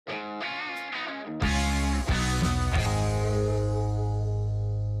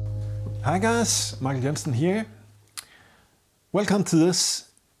Hi guys, Michael Jensen here. Welcome to this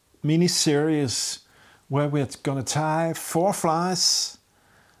mini-series where we're gonna tie 4 flies,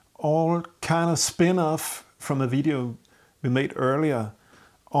 all kind of spin-off from a video we made earlier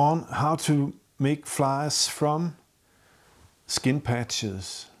on how to make flies from skin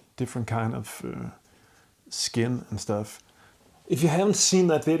patches, different kind of skin and stuff. If you haven't seen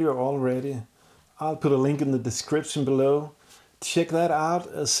that video already, I'll put a link in the description below. Check that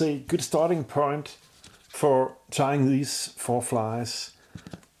out as a good starting point for tying these 4 flies.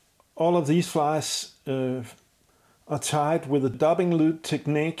 All of these flies are tied with a dubbing loop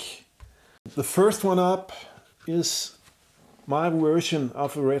technique. The first one up is my version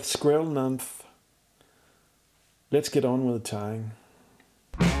of a red squirrel nymph. Let's get on with the tying.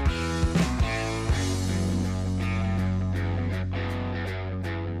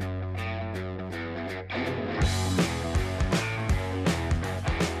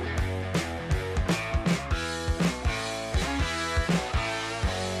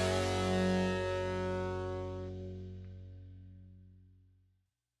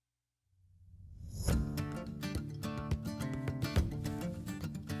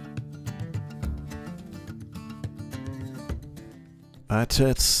 I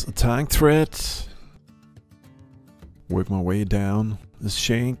attach a tying thread, work my way down the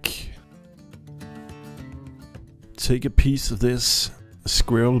shank, take a piece of this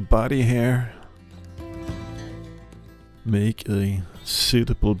squirrel body hair, make a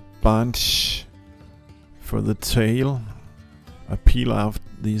suitable bunch for the tail. I peel out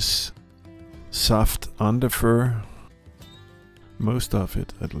these soft underfur, most of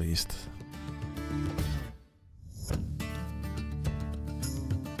it at least.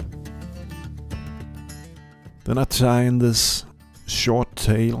 Then I tie in this short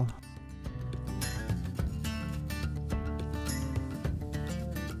tail.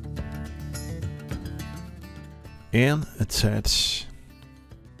 And attach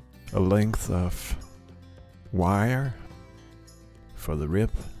a length of wire for the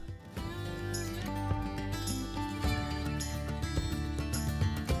rib.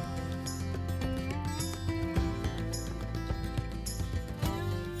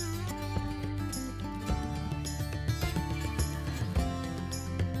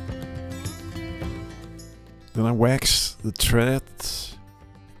 Then I wax the thread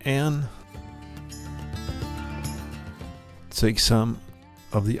and take some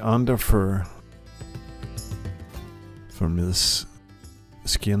of the underfur from this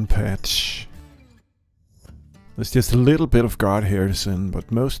skin patch. There's just a little bit of guard hairs in, but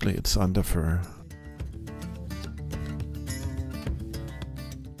mostly it's underfur.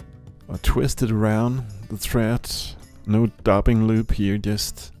 I twist it around the thread. No dubbing loop here,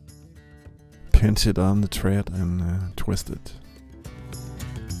 just pinch it on the thread and twist it.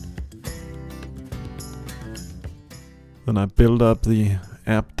 Then I build up the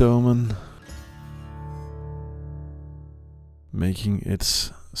abdomen, making it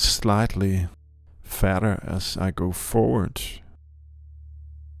slightly fatter as I go forward.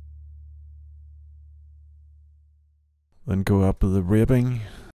 Then go up with the ribbing.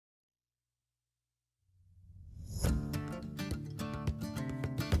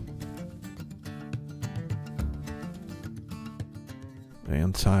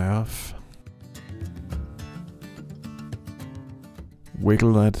 And tie off.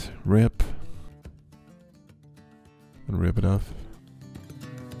 Wiggle that rib and rip it off.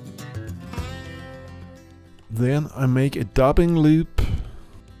 Then I make a dubbing loop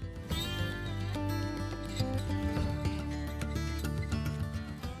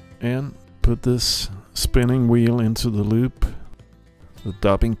and put this spinning wheel into the loop, the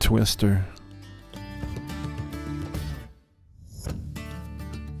dubbing twister.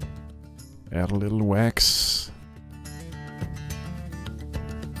 Add a little wax.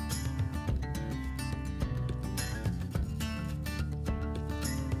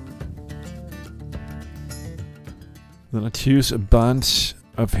 Then I choose a bunch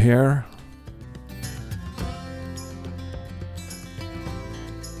of hair.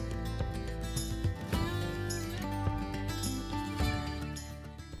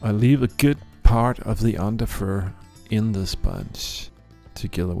 I leave a good part of the underfur in this bunch,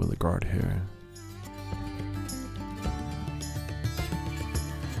 together with the guard hair.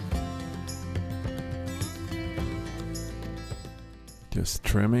 Just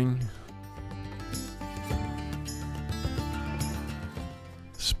trimming.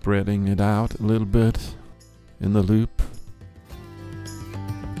 Spreading it out a little bit in the loop.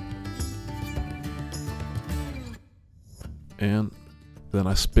 And then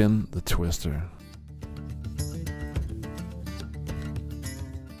I spin the twister.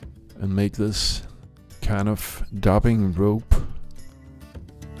 and make this kind of dubbing rope.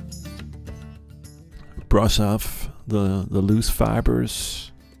 Brush off the loose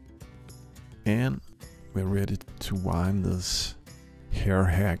fibers, and we're ready to wind this hair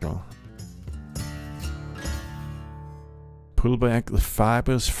haggle. Pull back the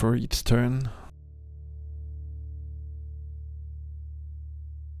fibers for each turn.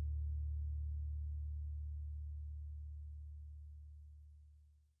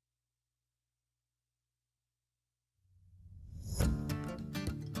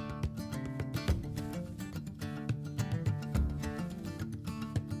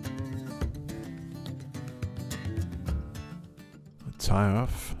 Tie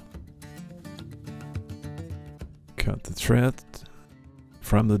off. Cut the thread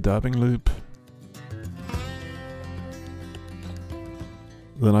from the dubbing loop.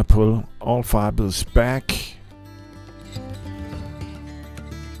 Then I pull all fibers back.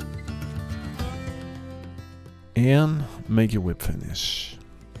 And make a whip finish.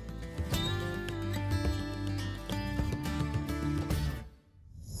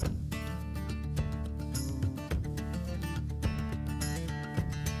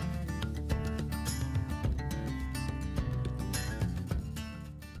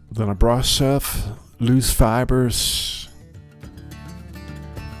 Then I brush off loose fibers.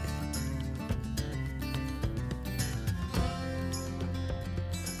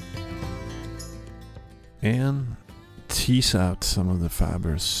 And tease out some of the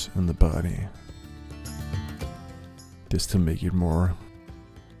fibers in the body, just to make it more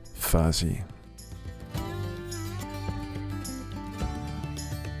fuzzy.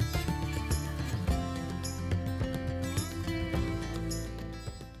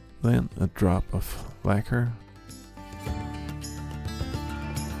 Then a drop of lacquer.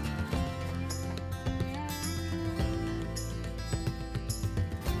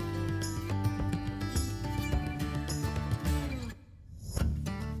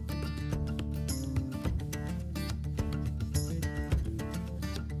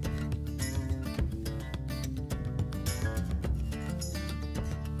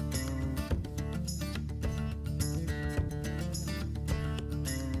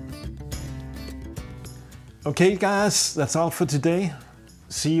 Okay guys, that's all for today.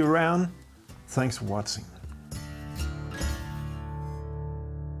 See you around. Thanks for watching.